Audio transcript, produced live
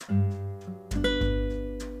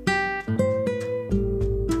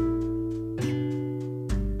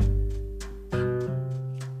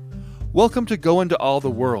Welcome to Go Into All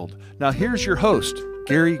the World. Now here's your host,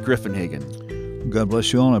 Gary Griffenhagen. God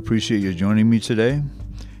bless you all, and I appreciate you joining me today.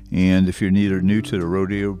 And if you're neither new to the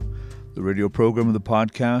radio program of the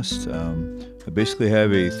podcast, I basically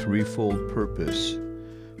have a threefold purpose.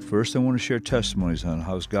 First, I want to share testimonies on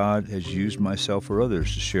how God has used myself or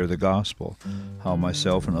others to share the gospel, how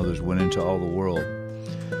myself and others went into all the world.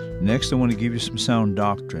 Next, I want to give you some sound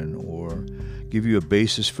doctrine, or give you a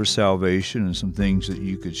basis for salvation and some things that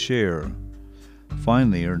you could share.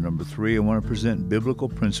 Finally, or number three, I want to present biblical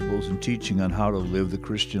principles and teaching on how to live the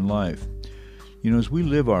Christian life. You know, as we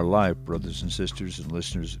live our life, brothers and sisters and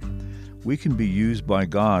listeners, we can be used by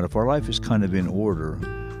God if our life is kind of in order.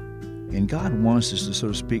 And God wants us to, so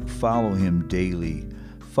to speak, follow Him daily,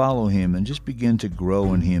 follow Him and just begin to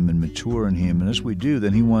grow in Him and mature in Him. And as we do,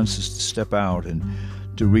 then He wants us to step out and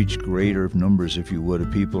to reach greater numbers, if you would,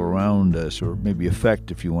 of people around us, or maybe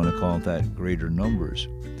affect, if you want to call it that, greater numbers.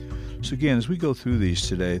 So again, as we go through these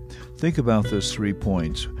today, think about those 3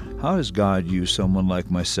 points. How does God use someone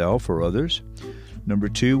like myself or others? Number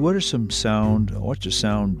two, what's a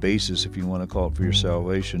sound basis, if you want to call it, for your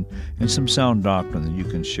salvation, and some sound doctrine that you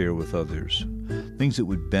can share with others, things that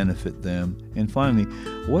would benefit them. And finally,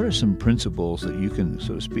 what are some principles that you can,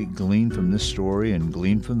 so to speak, glean from this story and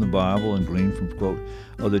glean from the Bible and glean from, quote,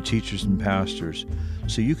 other teachers and pastors,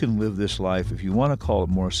 so you can live this life, if you want to call it,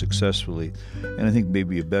 more successfully, and I think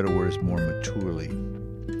maybe a better word is more maturely.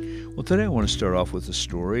 Well, today I want to start off with a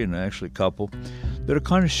story, and actually a couple that are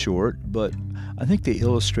kind of short, but I think they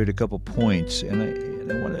illustrate a couple points, and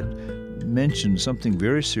I want to mention something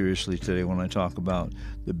very seriously today when I talk about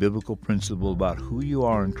the biblical principle about who you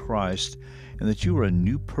are in Christ, and that you are a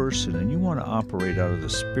new person, and you want to operate out of the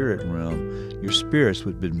spirit realm. Your spirits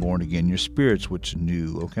would have been born again. Your spirits what's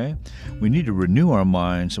new, okay? We need to renew our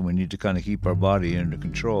minds, and we need to kind of keep our body under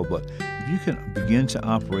control. But if you can begin to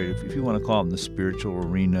operate, if you want to call it in the spiritual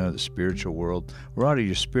arena, the spiritual world, or out of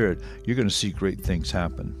your spirit, you're going to see great things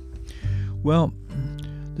happen. Well,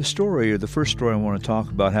 the first story I want to talk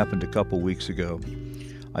about happened a couple weeks ago.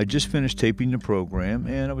 I just finished taping the program,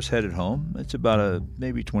 and I was headed home. It's about a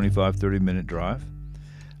maybe 25, 30-minute drive.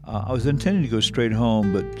 I was intending to go straight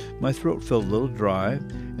home, but my throat felt a little dry,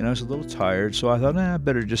 and I was a little tired, so I thought, I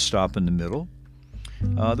better just stop in the middle.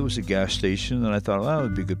 There was a gas station, and I thought, that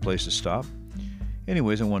would be a good place to stop.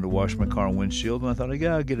 Anyways, I wanted to wash my car windshield, and I thought,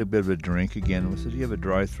 I'll get a bit of a drink again. I said, you have a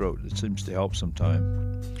dry throat. It seems to help sometime.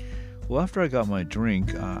 Well, after I got my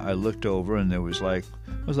drink, I looked over, and it was like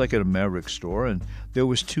at a Maverick store, and there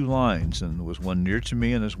was 2 lines, and there was one near to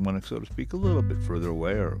me, and there's one, so to speak, a little bit further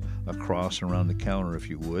away, or across around the counter, if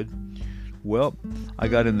you would. Well, I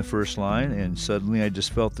got in the first line, and suddenly I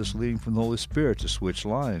just felt this leading from the Holy Spirit to switch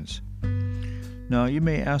lines. Now, you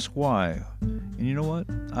may ask why, and you know what?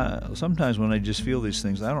 Sometimes when I just feel these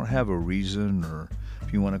things, I don't have a reason, or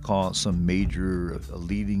if you want to call it some major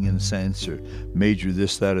leading in a sense, or major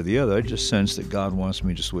this, that, or the other. I just sense that God wants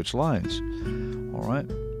me to switch lines. All right?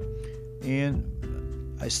 And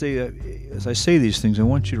as I say these things, I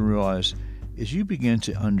want you to realize, as you begin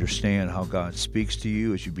to understand how God speaks to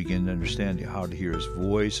you, as you begin to understand how to hear His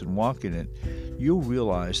voice and walk in it, you'll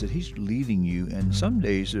realize that He's leading you. And some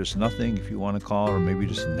days there's nothing, if you want to call it, or maybe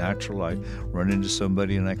just natural. I run into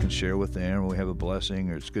somebody and I can share with them, or we have a blessing,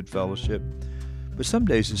 or it's good fellowship. But some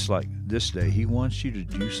days it's like this day. He wants you to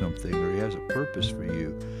do something, or He has a purpose for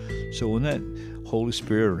you. So when that Holy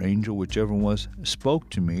Spirit or angel, whichever one was, spoke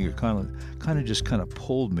to me, or kind of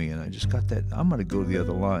pulled me, and I just got that, I'm going to go to the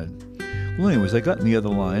other line. Well, anyways, I got in the other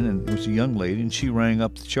line, and it was a young lady, and she rang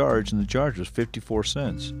up the charge, and the charge was 54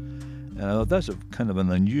 cents. And I thought, that's a kind of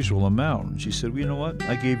an unusual amount. And she said, well, you know what?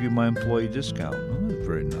 I gave you my employee discount. Oh, that's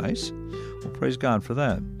very nice. Well, praise God for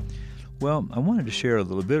that. Well, I wanted to share a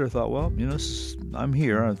little bit. I thought, well, I'm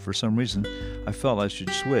here. For some reason, I felt I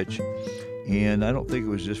should switch. And I don't think it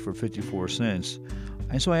was just for 54 cents.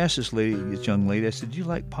 And so I asked this young lady, I said, do you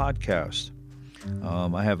like podcasts?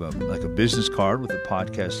 I have a business card with the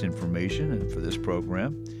podcast information and for this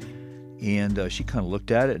program. And she kind of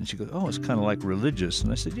looked at it, and she goes, oh, it's kind of like religious.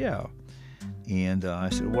 And I said, yeah. And I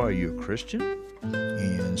said, well, are you a Christian?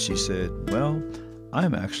 And she said, well,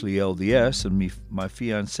 I'm actually LDS, and my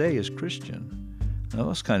fiancé is Christian. Now,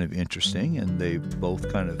 that's kind of interesting, and they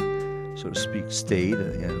both kind of, so to speak, stayed,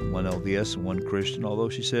 and one LDS and one Christian, although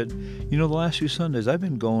she said, the last few Sundays I've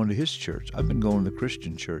been going to his church. I've been going to the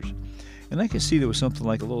Christian church. And I could see there was something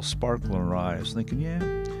like a little sparkle in her eye. I was thinking, yeah,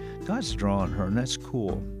 God's drawing her, and that's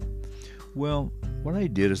cool. Well, what I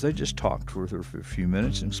did is I just talked with her for a few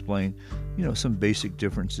minutes and explained, some basic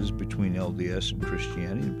differences between LDS and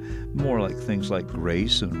Christianity, more like things like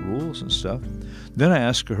grace and rules and stuff. Then I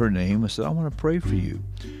asked her name. I said, I want to pray for you.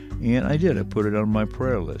 And I did. I put it on my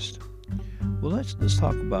prayer list. Well, let's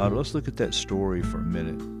talk about it. Let's look at that story for a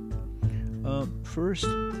minute. First,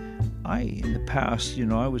 in the past,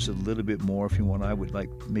 I was a little bit more, if you want, I would like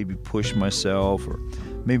maybe push myself, or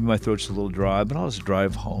maybe my throat's a little dry, but I'll just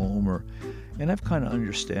drive home, and I've kind of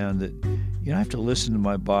understand that, I have to listen to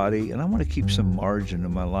my body, and I want to keep some margin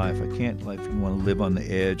in my life. I can't, like, if you want to live on the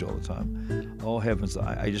edge all the time. Oh, heavens,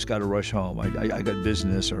 I just got to rush home. I got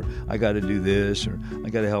business, or I got to do this, or I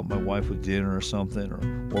got to help my wife with dinner or something,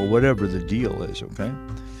 or whatever the deal is, okay?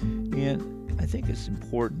 And I think it's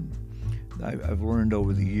important. I've learned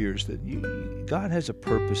over the years that God has a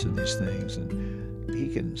purpose in these things, and He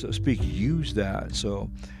can, so to speak, use that. So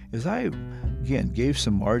as I, again, gave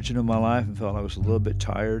some margin in my life and felt I was a little bit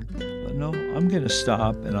tired, no, I'm going to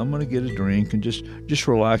stop, and I'm going to get a drink and just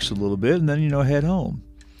relax a little bit, and then, head home.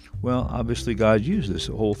 Well, obviously God used this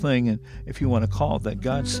whole thing, and if you want to call it that,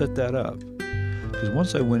 God set that up. Because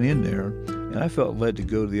once I went in there, and I felt led to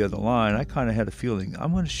go to the other line, I kind of had a feeling,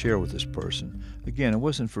 I'm going to share with this person. Again, it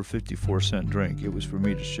wasn't for 54-cent drink. It was for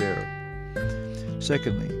me to share.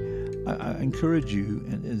 Secondly, I encourage you,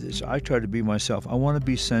 and I try to be myself. I want to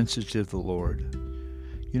be sensitive to the Lord.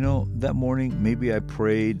 That morning, maybe I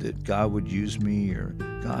prayed that God would use me, or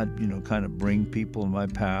God, kind of bring people in my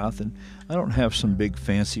path. And I don't have some big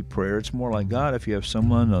fancy prayer. It's more like, God, if you have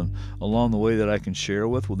someone along the way that I can share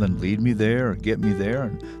with, well, then lead me there or get me there.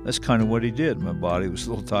 And that's kind of what He did. My body was a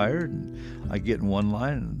little tired, and I get in one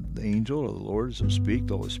line, and the angel or the Lord, so speak,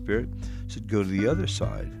 the Holy Spirit, said, go to the other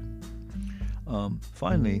side.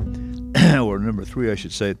 Finally, or number 3, I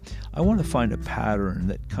should say, I want to find a pattern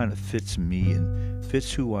that kind of fits me and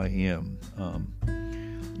fits who I am.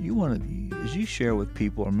 You want to, as you share with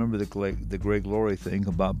people, remember the Greg Laurie thing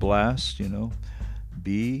about blast,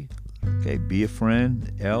 B, be a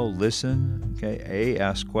friend. L, listen. A,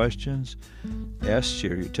 ask questions. S,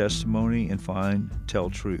 share your testimony. And tell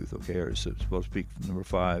truth. Or it's supposed to speak number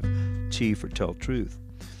 5. T for tell truth.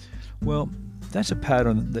 Well, that's a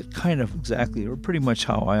pattern that kind of exactly, or pretty much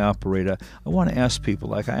how I operate. I want to ask people,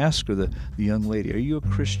 like I asked her, the young lady, are you a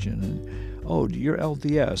Christian? And, oh, you're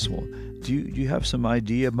LDS. Well, do you have some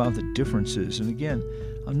idea about the differences? And again,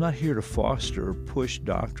 I'm not here to foster or push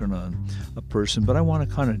doctrine on a person, but I want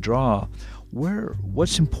to kind of draw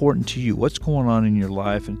what's important to you, what's going on in your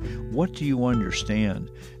life, and what do you understand?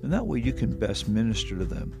 And that way you can best minister to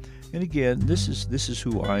them. And again, this is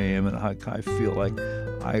who I am, and I feel like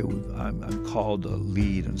I'm called to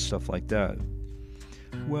lead and stuff like that.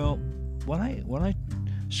 Well, when I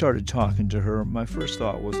started talking to her, my first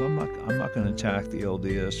thought was, I'm not going to attack the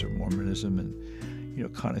LDS or Mormonism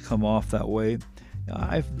and kind of come off that way.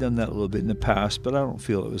 I've done that a little bit in the past, but I don't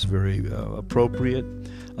feel it was very appropriate.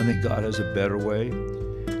 I think God has a better way.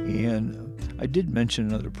 And I did mention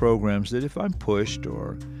in other programs that if I'm pushed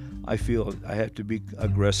or I feel I have to be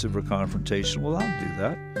aggressive or confrontational, well, I'll do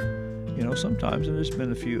that. Sometimes, and there's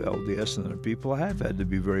been a few LDS and other people I have had to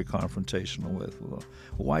be very confrontational with. Well,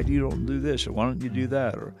 why do you don't do this, or why don't you do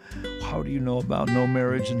that, or how do you know about no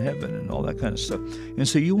marriage in heaven, and all that kind of stuff. And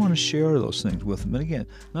so you want to share those things with them. And again,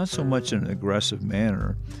 not so much in an aggressive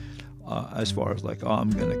manner, as far as like, I'm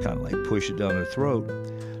going to kind of like push it down their throat.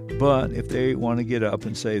 But if they want to get up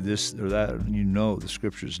and say this or that, and the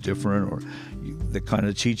Scripture is different, or the kind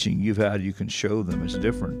of teaching you've had, you can show them is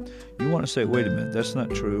different. You want to say, wait a minute, that's not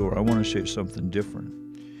true, or I want to show you something different.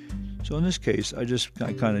 So in this case, I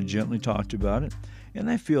kind of gently talked about it,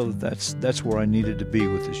 and I feel that's where I needed to be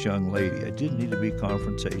with this young lady. I didn't need to be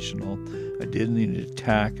confrontational. I didn't need to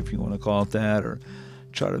attack, if you want to call it that, or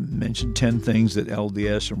try to mention 10 things that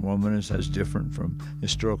LDS or Mormonism has different from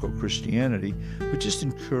historical Christianity, but just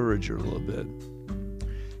encourage her a little bit.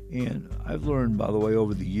 And I've learned, by the way,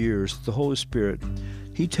 over the years, the Holy Spirit,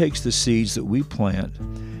 He takes the seeds that we plant,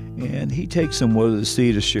 and He takes them, whether the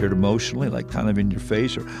seed is shared emotionally, like kind of in your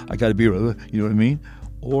face, or I got to be, you know what I mean?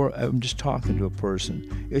 Or I'm just talking to a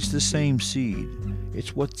person. It's the same seed.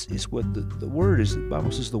 It's what the word is. The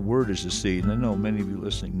Bible says the word is the seed, and I know many of you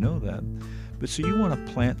listening know that. But so you want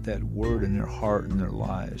to plant that word in their heart and their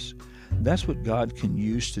lives. That's what God can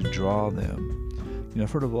use to draw them. I've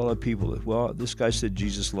heard of a lot of people that, well, this guy said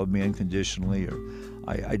Jesus loved me unconditionally, or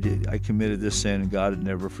I committed this sin and God would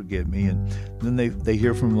never forgive me. And then they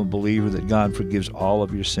hear from a believer that God forgives all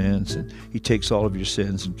of your sins, and He takes all of your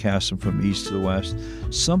sins and casts them from east to the west.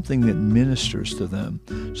 Something that ministers to them.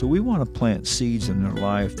 So we want to plant seeds in their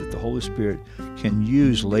life that the Holy Spirit can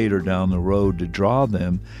use later down the road to draw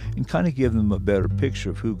them and kind of give them a better picture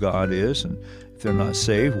of who God is, and if they're not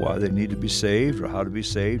saved, why they need to be saved, or how to be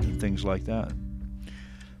saved, and things like that.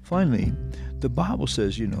 Finally, the Bible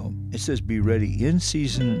says, it says be ready in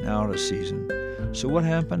season and out of season. So what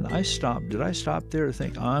happened? Did I stop there to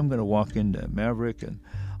think, I'm going to walk into Maverick and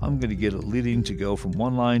I'm going to get a leading to go from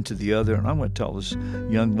one line to the other, and I'm going to tell this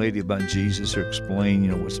young lady about Jesus or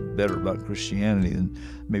explain, what's better about Christianity than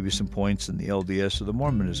maybe some points in the LDS or the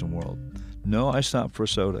Mormonism world. No, I stopped for a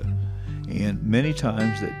soda. And many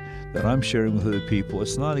times that I'm sharing with other people,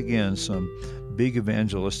 it's not, again, some big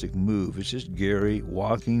evangelistic move. It's just Gary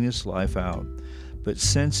walking this life out, but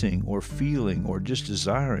sensing or feeling or just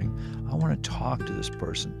desiring, I want to talk to this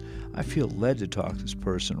person. I feel led to talk to this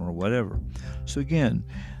person or whatever. So again,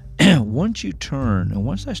 once you turn, and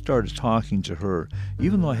once I started talking to her,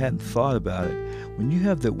 even though I hadn't thought about it, when you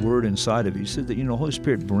have that word inside of you, you said that, Holy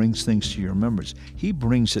Spirit brings things to your remembrance. He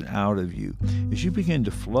brings it out of you. As you begin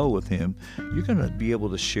to flow with Him, you're going to be able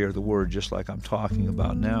to share the word just like I'm talking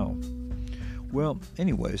about now. Well,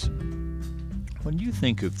 anyways, when you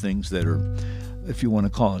think of things that are, if you want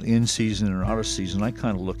to call it in season or out of season, I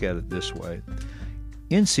kind of look at it this way.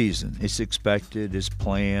 In season, it's expected, it's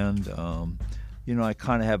planned. I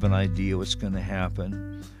kind of have an idea what's going to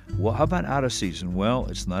happen. Well, how about out of season? Well,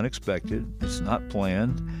 it's not expected, it's not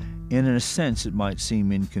planned, and in a sense, it might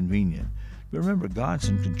seem inconvenient. But remember, God's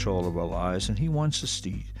in control of our lives, and He wants us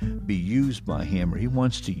to be used by Him, or He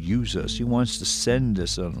wants to use us. He wants to send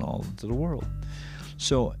us on all into the world.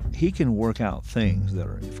 So He can work out things that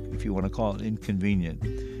are, if you want to call it, inconvenient.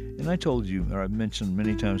 And I told you, or I've mentioned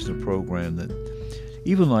many times in the program, that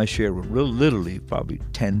even though I shared with literally probably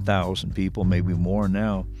 10,000 people, maybe more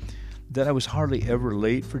now, that I was hardly ever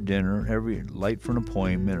late for dinner, ever late for an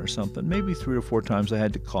appointment or something. Maybe 3 or 4 times I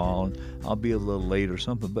had to call and I'll be a little late or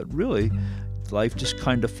something. But really, life just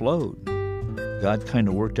kind of flowed. God kind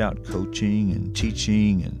of worked out coaching and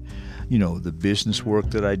teaching and, the business work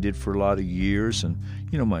that I did for a lot of years and,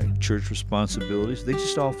 my church responsibilities. They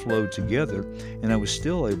just all flowed together, and I was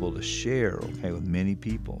still able to share, with many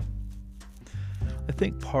people. I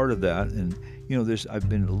think part of that, and I've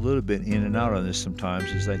been a little bit in and out on this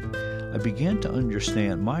sometimes, is I began to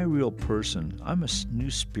understand my real person. I'm a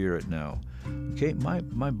new spirit now. Okay,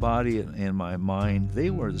 my body and my mind, they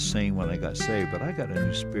were the same when I got saved, but I got a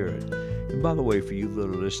new spirit. And by the way, for you that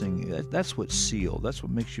are listening, that's what's sealed. That's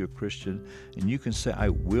what makes you a Christian. And you can say, I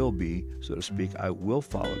will be, so to speak, I will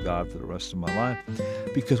follow God for the rest of my life.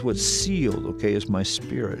 Because what's sealed, is my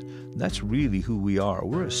spirit. That's really who we are.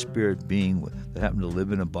 We're a spirit being that happen to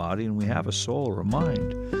live in a body, and we have a soul or a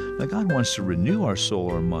mind. Now, God wants to renew our soul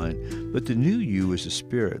or mind, but the new you is a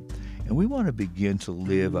spirit. And we want to begin to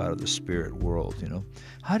live out of the spirit world,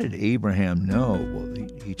 How did Abraham know? Well,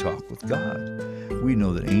 he talked with God. We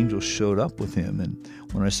know that angels showed up with him. And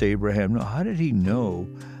when I say Abraham, how did he know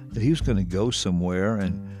that he was going to go somewhere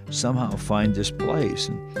and somehow find this place?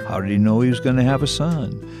 And how did he know he was going to have a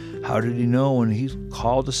son? How did he know when he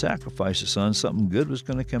called to sacrifice a son, something good was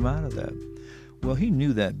going to come out of that? Well, he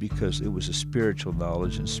knew that because it was a spiritual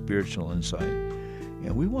knowledge and spiritual insight.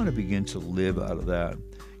 And we want to begin to live out of that.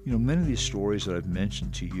 Many of these stories that I've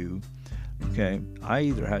mentioned to you, I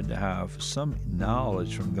either had to have some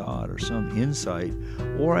knowledge from God or some insight,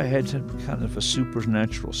 or I had some kind of a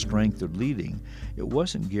supernatural strength of leading. It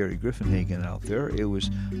wasn't Gary Griffenhagen out there. It was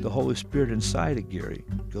the Holy Spirit inside of Gary.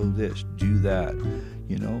 Go this, do that.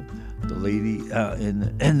 The lady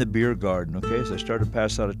in the beer garden, as I started to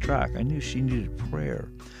pass out a tract, I knew she needed prayer.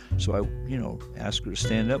 So I, asked her to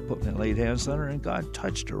stand up, laid hands on her, and God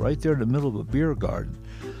touched her right there in the middle of a beer garden.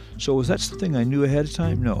 So was that something I knew ahead of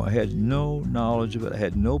time? No, I had no knowledge of it. I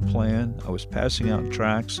had no plan. I was passing out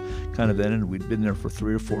tracts, kind of ended. We'd been there for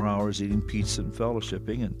 3 or 4 hours eating pizza and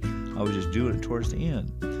fellowshipping, and I was just doing it towards the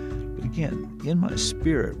end. But again, in my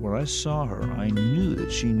spirit, when I saw her, I knew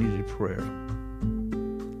that she needed prayer.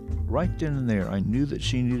 Right then and there, I knew that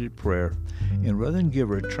she needed prayer. And rather than give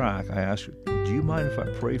her a tract, I asked her, do you mind if I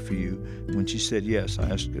pray for you? And when she said yes, I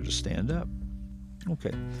asked her to stand up.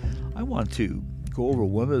 Okay, I want to go over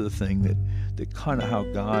one other thing that kind of how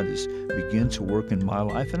God is begin to work in my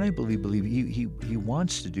life, and I believe he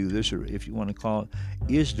wants to do this, or if you want to call it,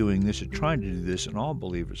 is doing this or trying to do this in all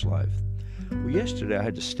believers' life. Well, yesterday I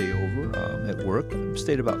had to stay over at work. I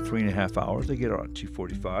stayed about 3.5 hours. I get out at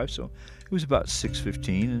 2:45, so it was about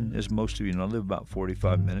 6:15, and as most of you know, I live about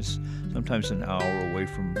 45 minutes, sometimes an hour away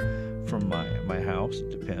from my house.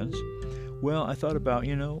 It depends. Well, I thought about,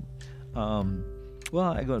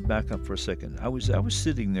 I go back up for a second. I was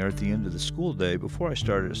sitting there at the end of the school day before I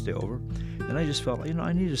started to stay over, and I just felt,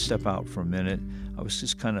 I need to step out for a minute. I was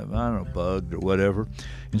just kind of, bugged or whatever.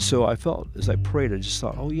 And so I felt, as I prayed, I just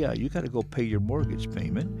thought, oh yeah, you got to go pay your mortgage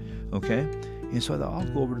payment, okay? And so I thought,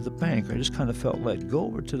 I'll go over to the bank. I just kind of felt led. Go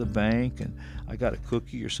over to the bank, and I got a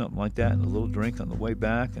cookie or something like that and a little drink on the way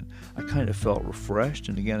back, and I kind of felt refreshed.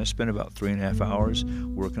 And again, I spent about 3.5 hours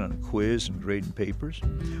working on a quiz and grading papers.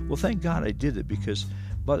 Well, thank God I did it, because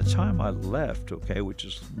by the time I left, okay, which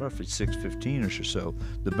is roughly 6:15 or so,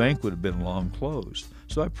 the bank would have been long closed.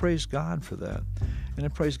 So I praised God for that. And I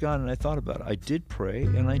praised God, and I thought about it. I did pray,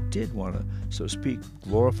 and I did want to, so to speak,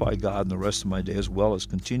 glorify God in the rest of my day as well as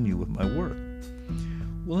continue with my work.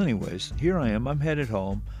 Well, anyways, here I am. I'm headed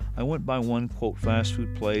home. I went by one, quote, fast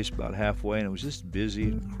food place about halfway, and it was just busy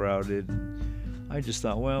and crowded. And I just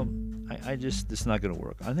thought, well, it's not going to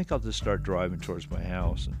work. I think I'll just start driving towards my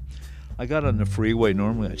house. And I got on the freeway.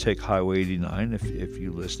 Normally I take Highway 89, if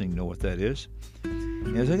you listening know what that is.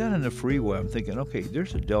 And as I got on the freeway, I'm thinking, okay,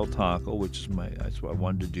 there's a Del Taco, which is that's what I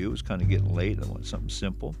wanted to do. It was kind of getting late. I wanted something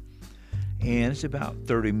simple. And it's about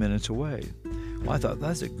 30 minutes away. Well, I thought,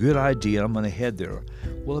 that's a good idea. I'm going to head there.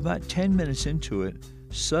 Well, about 10 minutes into it,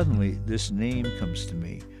 suddenly this name comes to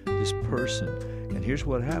me, this person. And here's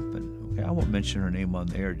what happened. Okay, I won't mention her name on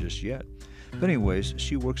the air just yet. But anyways,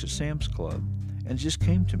 she works at Sam's Club. And it just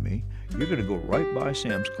came to me, you're going to go right by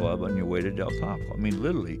Sam's Club on your way to Del Taco. I mean,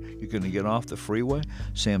 literally, you're going to get off the freeway.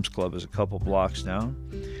 Sam's Club is a couple blocks down.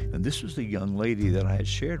 And this was the young lady that I had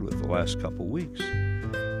shared with the last couple weeks.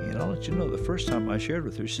 And I'll let you know, the first time I shared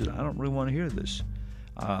with her, she said, I don't really want to hear this.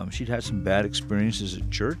 She'd had some bad experiences at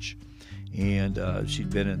church, and she'd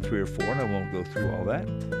been in 3 or 4, and I won't go through all that.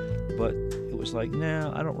 But it was like,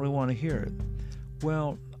 nah, I don't really want to hear it.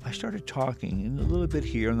 Well, I started talking and a little bit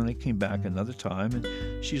here, and then I came back another time,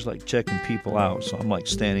 and she's like checking people out. So I'm like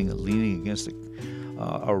standing and leaning against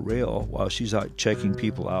a rail while she's out checking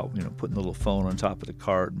people out, putting the little phone on top of the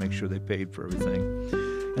cart, make sure they paid for everything.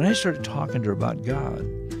 And I started talking to her about God.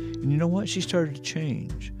 And you know what? She started to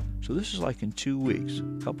change. So this is like in 2 weeks,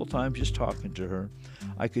 a couple times just talking to her,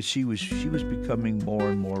 I could see she was becoming more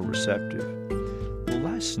and more receptive. Well,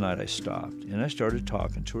 last night I stopped and I started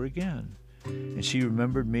talking to her again. And she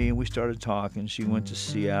remembered me, and we started talking. She went to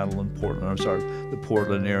Seattle and Portland. The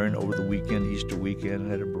Portland area over the weekend, Easter weekend,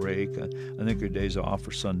 and had a break. I think her days off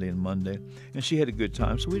for Sunday and Monday. And she had a good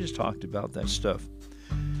time, so we just talked about that stuff.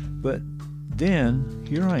 But then,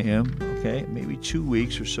 here I am, okay, maybe 2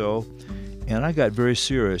 weeks or so, and I got very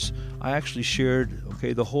serious. I actually shared,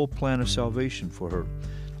 the whole plan of salvation for her.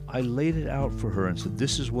 I laid it out for her and said,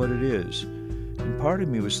 this is what it is. And part of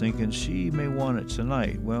me was thinking, she may want it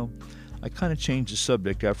tonight. Well, I kind of changed the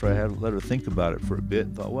subject after I had let her think about it for a bit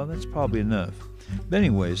and thought, well, that's probably enough. But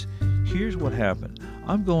anyways, here's what happened.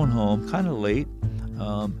 I'm going home kind of late.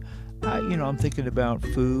 I'm thinking about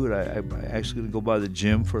food. I actually going to go by the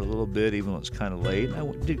gym for a little bit, even though it's kind of late. I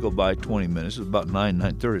did go by 20 minutes. It was about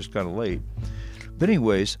 9:30. It's kind of late. But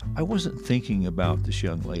anyways, I wasn't thinking about this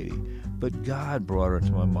young lady, but God brought her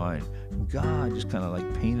to my mind. God just kind of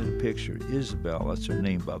like painted a picture. Isabel, that's her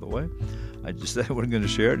name, by the way. I just said I wasn't going to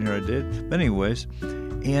share it, and here I did. But anyways,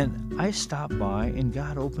 and I stopped by, and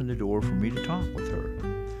God opened the door for me to talk with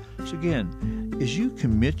her. So again, as you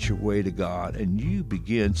commit your way to God and you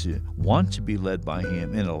begin to want to be led by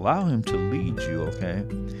Him and allow Him to lead you,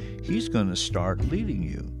 He's going to start leading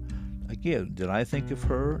you. Again, did I think of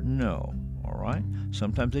her? No. All right?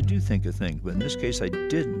 Sometimes I do think of things, but in this case I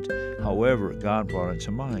didn't. However, God brought it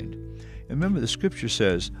to mind. And remember, the Scripture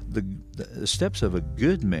says the steps of a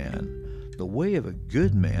good man, the way of a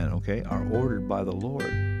good man, are ordered by the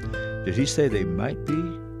Lord. Did He say they might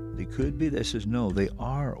be? They could be? That says no, they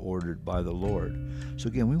are ordered by the Lord. So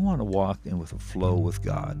again, we want to walk in with a flow with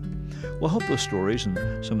God. Well, I hope those stories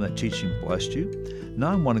and some of that teaching blessed you.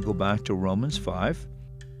 Now I want to go back to Romans 5.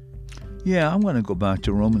 Yeah, I'm going to go back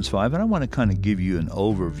to Romans 5, and I want to kind of give you an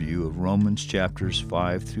overview of Romans chapters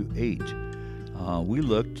 5 through 8. We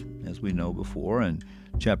looked, as we know before, in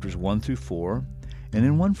chapters 1 through 4. And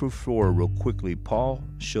in 1 through 4, real quickly, Paul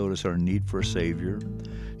showed us our need for a Savior.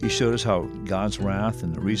 He showed us how God's wrath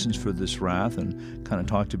and the reasons for this wrath, and kind of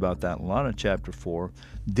talked about that a lot in chapter 4.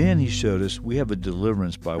 Then he showed us we have a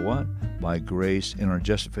deliverance by what? By grace, and our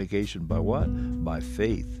justification by what? By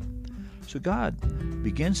faith. So God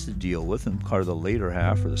begins to deal with, in part of the later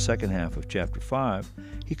half or the second half of chapter 5,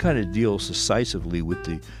 he kind of deals decisively with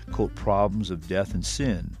the, quote, problems of death and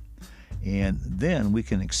sin. And then we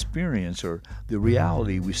can experience, or the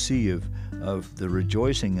reality we see of the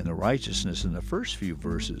rejoicing and the righteousness in the first few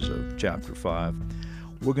verses of chapter 5,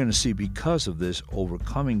 we're going to see because of this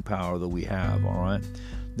overcoming power that we have, all right?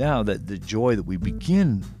 Now that the joy that we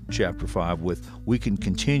begin chapter 5 with, we can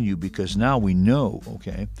continue because now we know,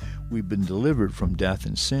 we've been delivered from death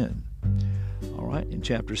and sin. All right, in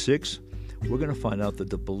chapter 6, we're going to find out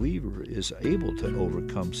that the believer is able to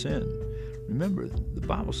overcome sin. Remember, the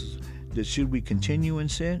Bible says that should we continue in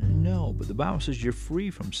sin? No, but the Bible says you're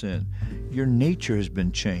free from sin. Your nature has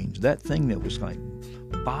been changed. That thing that was like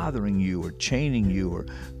bothering you or chaining you or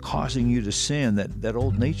causing you to sin, that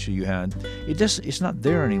old nature you had, it's not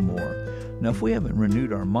there anymore. Now, if we haven't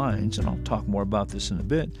renewed our minds, and I'll talk more about this in a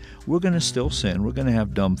bit, we're going to still sin. We're going to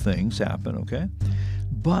have dumb things happen, okay?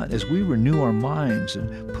 But as we renew our minds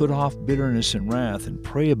and put off bitterness and wrath and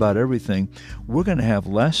pray about everything, we're going to have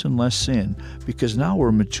less and less sin, because now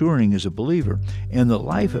we're maturing as a believer. And the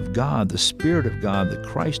life of God, the Spirit of God, the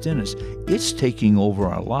Christ in us, it's taking over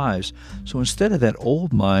our lives. So instead of that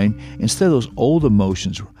old mind, instead of those old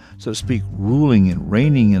emotions, so to speak, ruling and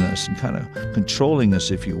reigning in us and kind of controlling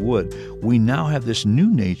us, if you would, we now have this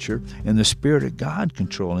new nature and the Spirit of God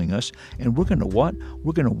controlling us. And we're going to what?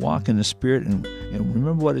 We're going to walk in the Spirit. And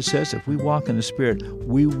remember what it says, if we walk in the Spirit,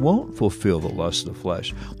 we won't fulfill the lust of the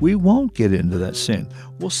flesh. We won't get into that sin.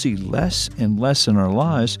 We'll see less and less in our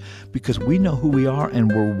lives because we know who we are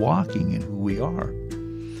and we're walking in who we are.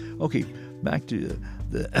 Okay, back to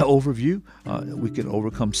the overview. We can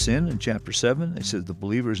overcome sin in chapter 7. It says the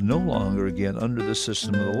believer is no longer again under the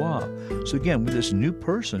system of the law. So again, with this new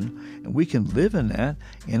person, and we can live in that,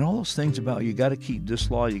 and all those things about you got to keep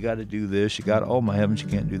this law, you got to do this, you got to, oh my heavens, you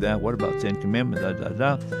can't do that. What about 10 Commandments?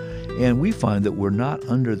 And we find that we're not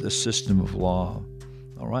under the system of law.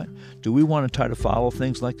 All right? Do we want to try to follow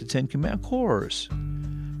things like the 10 Commandments? Of course.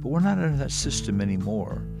 But we're not under that system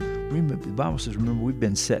anymore. Remember, the Bible says, remember, we've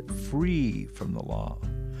been set free from the law.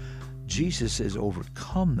 Jesus has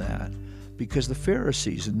overcome that because the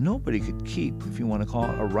Pharisees, and nobody could keep, if you want to call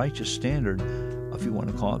it a righteous standard, if you want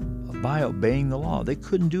to call it by obeying the law. They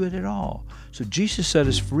couldn't do it at all. So Jesus set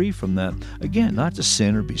us free from that. Again, not to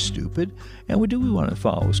sin or be stupid. And we want to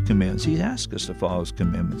follow His commandments. He asks us to follow His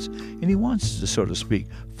commandments. And He wants us to, so to speak,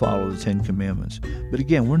 follow the 10 Commandments. But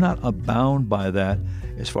again, we're not bound by that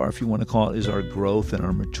as far, if you want to call it, is our growth and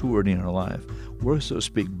our maturity in our life. We're, so to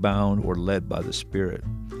speak, bound or led by the Spirit.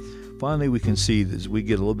 Finally, we can see that as we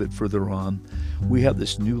get a little bit further on, we have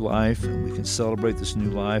this new life, and we can celebrate this new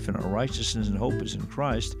life, and our righteousness and hope is in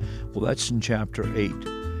Christ. Well, that's in chapter 8.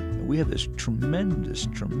 And we have this tremendous,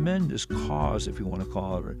 tremendous cause, if you want to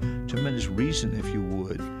call it, or tremendous reason, if you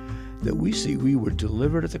would, that we see we were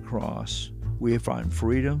delivered at the cross. We found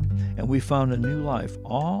freedom, and we found a new life,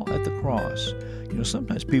 all at the cross. You know,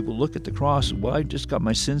 sometimes people look at the cross, well, I just got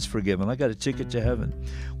my sins forgiven. I got a ticket to heaven.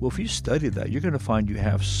 Well, if you study that, you're going to find you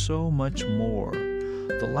have so much more.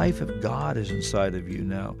 The life of God is inside of you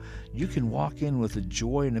now. You can walk in with a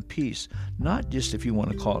joy and a peace, not just, if you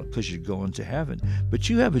want to call it, because you're going to heaven, but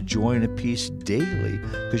you have a joy and a peace daily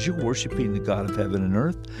because you're worshiping the God of heaven and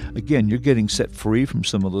earth. Again, you're getting set free from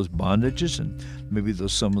some of those bondages and maybe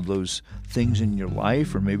some of those things in your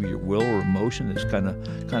life, or maybe your will or emotion that's kind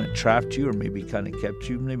of trapped you, or maybe kind of kept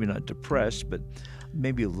you, maybe not depressed, but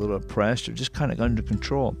maybe a little oppressed or just kind of under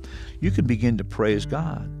control. You can begin to praise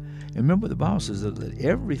God. And remember, the Bible says that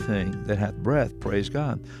everything that hath breath, praise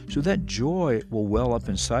God. So that joy will well up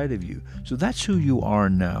inside of you. So that's who you are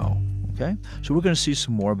now, okay? So we're going to see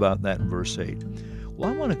some more about that in verse 8. Well,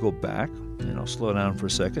 I want to go back, and I'll slow down for a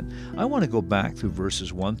second. I want to go back through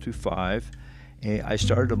verses 1 through 5. I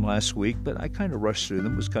started them last week, but I kind of rushed through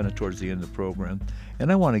them. It was kind of towards the end of the program.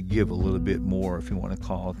 And I want to give a little bit more, if you want to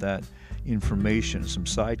call it that, information, some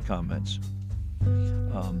side comments.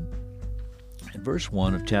 Verse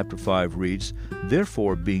 1 of chapter 5 reads,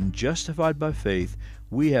 "Therefore, being justified by faith,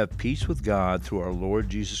 we have peace with God through our Lord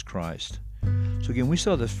Jesus Christ." So again, we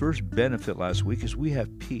saw the first benefit last week is we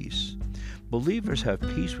have peace. Believers have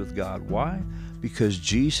peace with God. Why? Because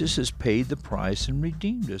Jesus has paid the price and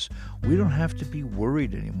redeemed us. We don't have to be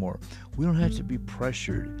worried anymore. We don't have to be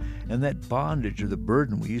pressured. And that bondage or the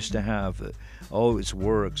burden we used to have, it's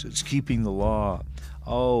works, it's keeping the law.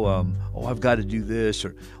 I've got to do this,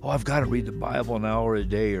 or I've got to read the Bible an hour a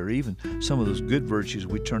day, or even some of those good virtues,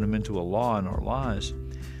 we turn them into a law in our lives.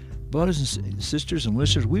 Brothers and sisters and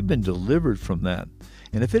listeners, we've been delivered from that.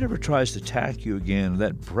 And if it ever tries to attack you again,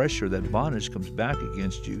 that pressure, that bondage comes back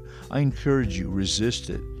against you, I encourage you, resist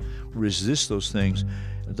it. Resist those things.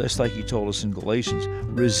 Just like He told us in Galatians,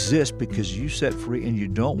 resist because you set free and you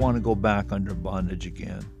don't want to go back under bondage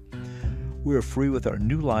again. We are free with our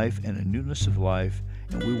new life and a newness of life,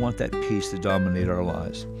 and we want that peace to dominate our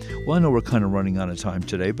lives. Well, I know we're kind of running out of time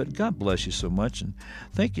today, but God bless you so much, and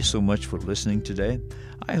thank you so much for listening today.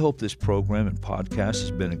 I hope this program and podcast has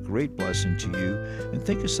been a great blessing to you, and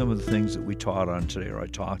think of some of the things that we taught on today or I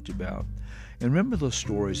talked about. And remember those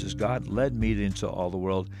stories. As God led me into all the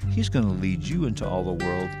world, He's going to lead you into all the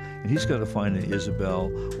world, and He's going to find an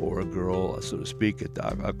Isabel or a girl, so to speak,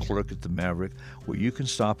 a clerk at the Maverick, where you can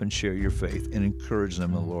stop and share your faith and encourage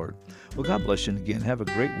them in the Lord. Well, God bless you, and again, have a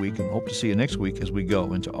great week, and hope to see you next week as we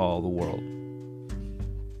go into all the world.